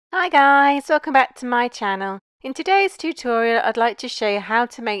Hi guys, welcome back to my channel. In today's tutorial I'd like to show you how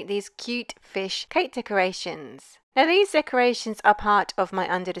to make these cute fish cake decorations. Now these decorations are part of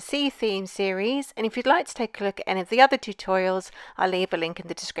my Under the Sea theme series, and if you'd like to take a look at any of the other tutorials I'll leave a link in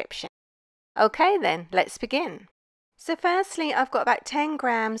the description. Okay then, let's begin. So firstly I've got about 10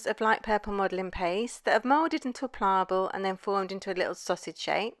 grams of light purple modelling paste that I've moulded into a pliable and then formed into a little sausage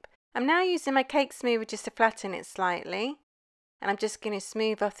shape. I'm now using my cake smoother just to flatten it slightly. And I'm just going to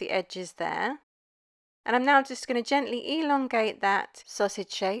smooth off the edges there. And I'm now just going to gently elongate that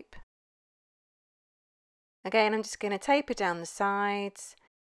sausage shape. Again, I'm just going to taper down the sides.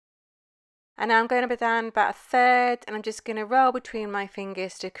 And now I'm going to put down about a third, and I'm just going to roll between my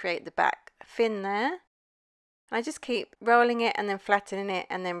fingers to create the back fin there. And I just keep rolling it and then flattening it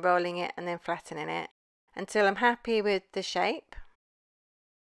and then rolling it and then flattening it until I'm happy with the shape.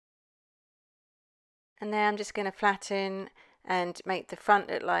 And then I'm just going to flatten and make the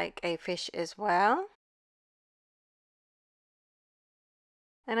front look like a fish as well.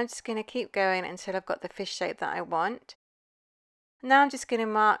 And I'm just going to keep going until I've got the fish shape that I want. Now I'm just going to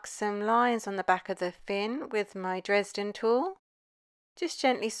mark some lines on the back of the fin with my Dresden tool. Just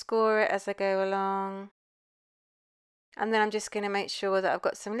gently score it as I go along. And then I'm just going to make sure that I've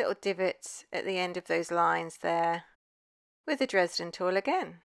got some little divots at the end of those lines there with the Dresden tool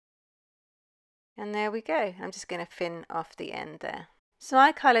again. And there we go. I'm just going to fin off the end there. So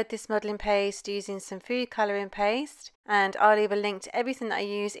I coloured this modelling paste using some food colouring paste, and I'll leave a link to everything that I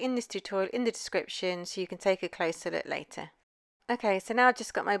use in this tutorial in the description so you can take a closer look later. Okay, so now I've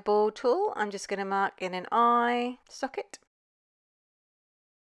just got my ball tool. I'm just going to mark in an eye socket.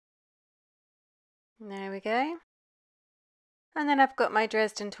 There we go. And then I've got my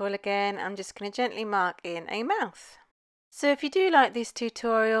Dresden tool again. I'm just going to gently mark in a mouth. So if you do like this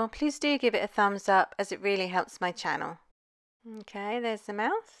tutorial, please do give it a thumbs up as it really helps my channel. Okay, there's the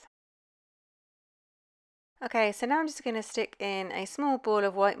mouth. Okay, so now I'm just going to stick in a small ball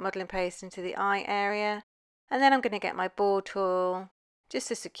of white modelling paste into the eye area, and then I'm going to get my ball tool just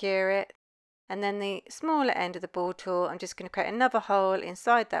to secure it, and then the smaller end of the ball tool I'm just going to create another hole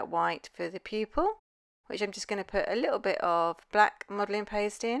inside that white for the pupil, which I'm just going to put a little bit of black modelling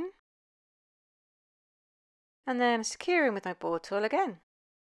paste in, and then securing with my ball tool again.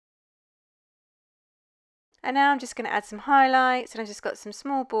 And now I'm just going to add some highlights, and I've just got some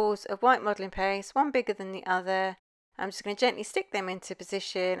small balls of white modelling paste, one bigger than the other. I'm just going to gently stick them into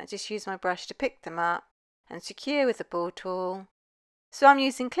position. I just use my brush to pick them up and secure with the ball tool. So I'm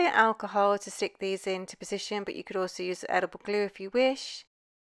using clear alcohol to stick these into position, but you could also use edible glue if you wish.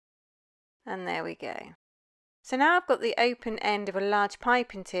 And there we go. So now I've got the open end of a large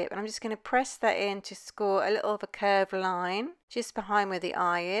piping tip, and I'm just going to press that in to score a little of a curved line just behind where the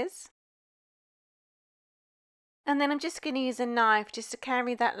eye is. And then I'm just going to use a knife just to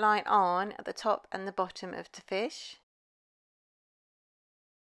carry that line on at the top and the bottom of the fish.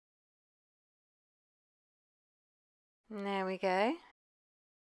 And there we go.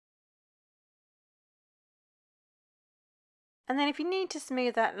 And then if you need to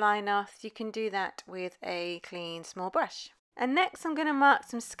smooth that line off, you can do that with a clean small brush. And next I'm going to mark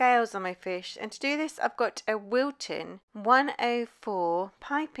some scales on my fish, and to do this I've got a Wilton 104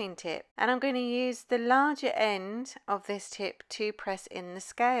 piping tip, and I'm going to use the larger end of this tip to press in the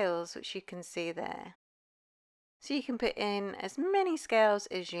scales, which you can see there. So you can put in as many scales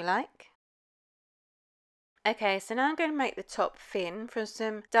as you like. Okay, so now I'm going to make the top fin from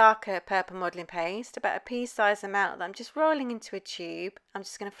some darker purple modelling paste, about a pea-sized amount that I'm just rolling into a tube. I'm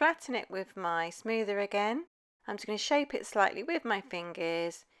just going to flatten it with my smoother again. I'm just going to shape it slightly with my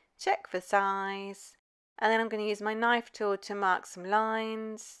fingers, check for size, and then I'm going to use my knife tool to mark some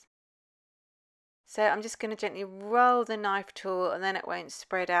lines. So I'm just going to gently roll the knife tool, and then it won't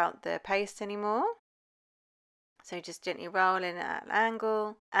spread out the paste anymore. So just gently roll in at an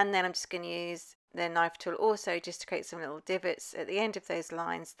angle, and then I'm just going to use the knife tool also just to create some little divots at the end of those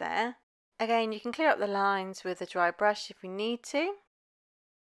lines there. Again, you can clear up the lines with a dry brush if you need to.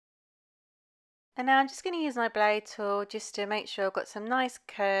 And now I'm just going to use my blade tool just to make sure I've got some nice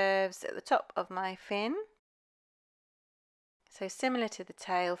curves at the top of my fin. So similar to the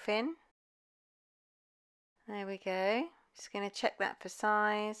tail fin. There we go. Just going to check that for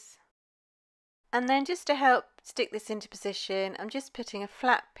size. And then just to help stick this into position, I'm just putting a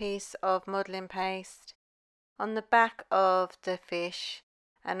flat piece of modelling paste on the back of the fish,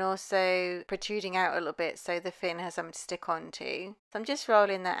 and also protruding out a little bit so the fin has something to stick onto. So I'm just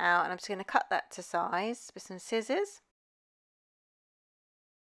rolling that out, and I'm just going to cut that to size with some scissors.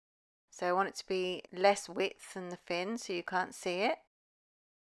 So I want it to be less width than the fin so you can't see it.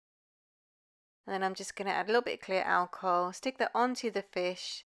 And then I'm just going to add a little bit of clear alcohol, stick that onto the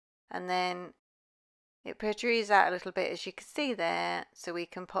fish, and then it protrudes out a little bit, as you can see there, so we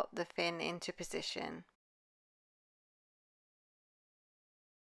can pop the fin into position.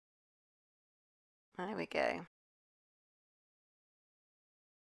 There we go.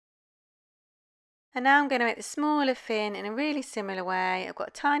 And now I'm going to make the smaller fin in a really similar way. I've got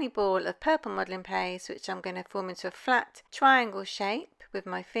a tiny ball of purple modelling paste which I'm going to form into a flat triangle shape with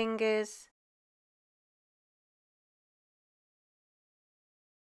my fingers.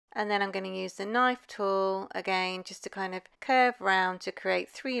 And then I'm going to use the knife tool again just to kind of curve round to create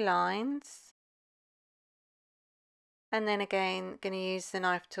 3 lines. And then again going to use the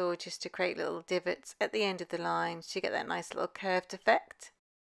knife tool just to create little divots at the end of the line so you get that nice little curved effect.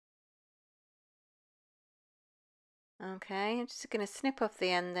 Okay, I'm just going to snip off the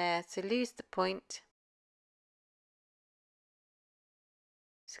end there to lose the point.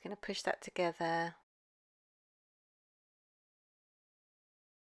 Just going to push that together.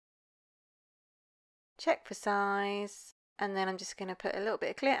 Check for size, and then I'm just going to put a little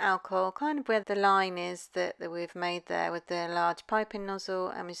bit of clear alcohol kind of where the line is that we've made there with the large piping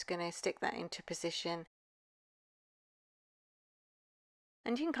nozzle. I'm just going to stick that into position.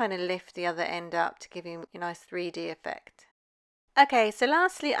 And you can kind of lift the other end up to give you a nice 3D effect. Okay, so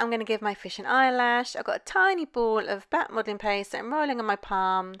lastly I'm going to give my fish an eyelash. I've got a tiny ball of black modelling paste that I'm rolling on my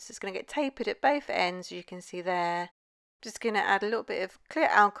palm. So it's going to get tapered at both ends, as you can see there. I'm just going to add a little bit of clear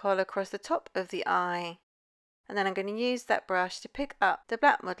alcohol across the top of the eye. And then I'm going to use that brush to pick up the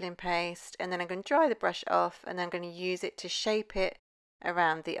black modelling paste, and then I'm going to dry the brush off, and then I'm going to use it to shape it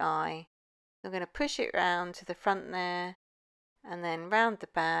around the eye. I'm going to push it round to the front there, and then round the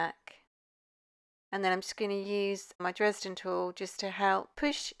back. And then I'm just going to use my Dresden tool just to help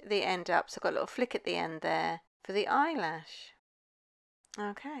push the end up. So I've got a little flick at the end there for the eyelash.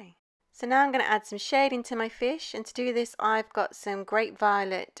 Okay. So now I'm going to add some shading to my fish, and to do this I've got some Great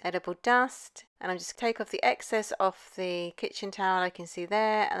Violet edible dust, and I'm just going to take off the excess off the kitchen towel I can see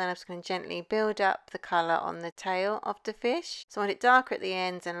there, and then I'm just going to gently build up the colour on the tail of the fish. So I want it darker at the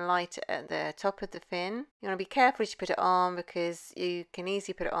ends and lighter at the top of the fin. You want to be careful as you put it on because you can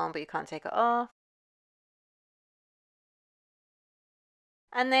easily put it on but you can't take it off.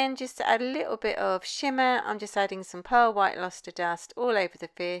 And then just to add a little bit of shimmer, I'm just adding some pearl white luster dust all over the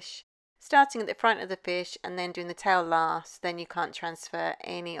fish, starting at the front of the fish and then doing the tail last. Then you can't transfer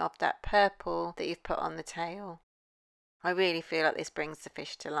any of that purple that you've put on the tail. I really feel like this brings the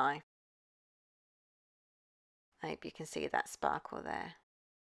fish to life. I hope you can see that sparkle there.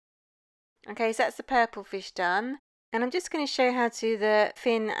 Okay, so that's the purple fish done. And I'm just going to show you how to do the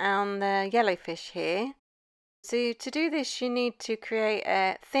fin on the yellow fish here. So to do this you need to create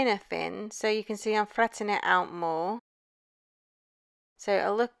a thinner fin, so you can see I'm flattening it out more. So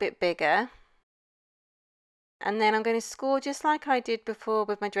it'll look a bit bigger. And then I'm going to score just like I did before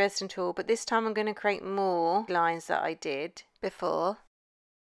with my Dresden tool, but this time I'm going to create more lines that I did before.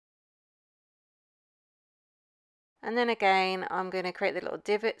 And then again I'm going to create the little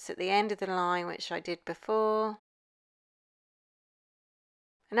divots at the end of the line which I did before.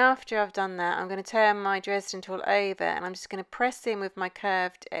 And after I've done that, I'm going to turn my Dresden tool over and I'm just going to press in with my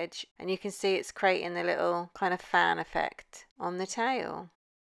curved edge, and you can see it's creating the little kind of fan effect on the tail.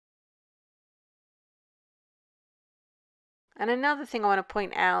 And another thing I want to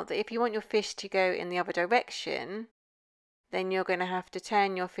point out, that if you want your fish to go in the other direction, then you're going to have to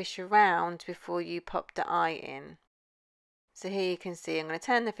turn your fish around before you pop the eye in. So here you can see I'm going to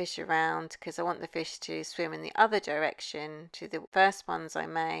turn the fish around because I want the fish to swim in the other direction to the first ones I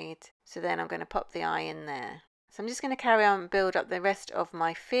made. So then I'm going to pop the eye in there. So I'm just going to carry on and build up the rest of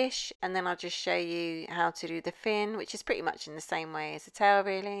my fish, and then I'll just show you how to do the fin, which is pretty much in the same way as the tail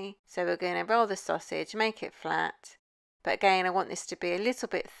really. So we're going to roll the sausage, make it flat. But again, I want this to be a little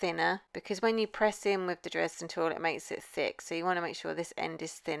bit thinner because when you press in with the Dresden tool it makes it thick. So you want to make sure this end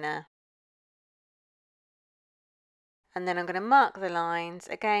is thinner. And then I'm going to mark the lines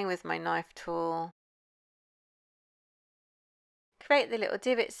again with my knife tool. Create the little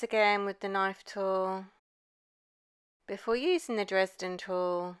divots again with the knife tool before using the Dresden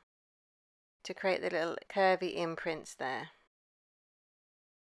tool to create the little curvy imprints there.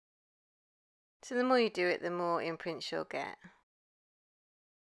 So the more you do it, the more imprints you'll get.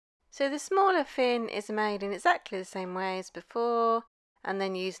 So the smaller fin is made in exactly the same way as before, and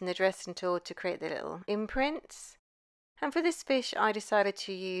then using the Dresden tool to create the little imprints. And for this fish I decided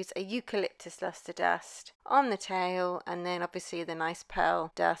to use a eucalyptus luster dust on the tail, and then obviously the nice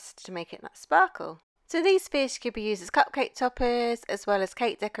pearl dust to make it not sparkle. So these fish could be used as cupcake toppers as well as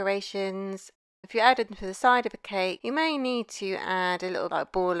cake decorations. If you add them to the side of a cake, you may need to add a little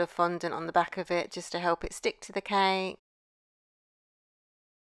ball of fondant on the back of it just to help it stick to the cake.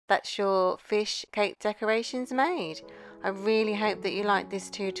 that's your fish cake decorations made. I really hope that you liked this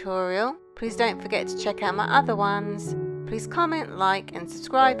tutorial. Please don't forget to check out my other ones. Please comment, like and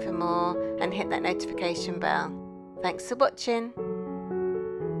subscribe for more, and hit that notification bell. Thanks for watching.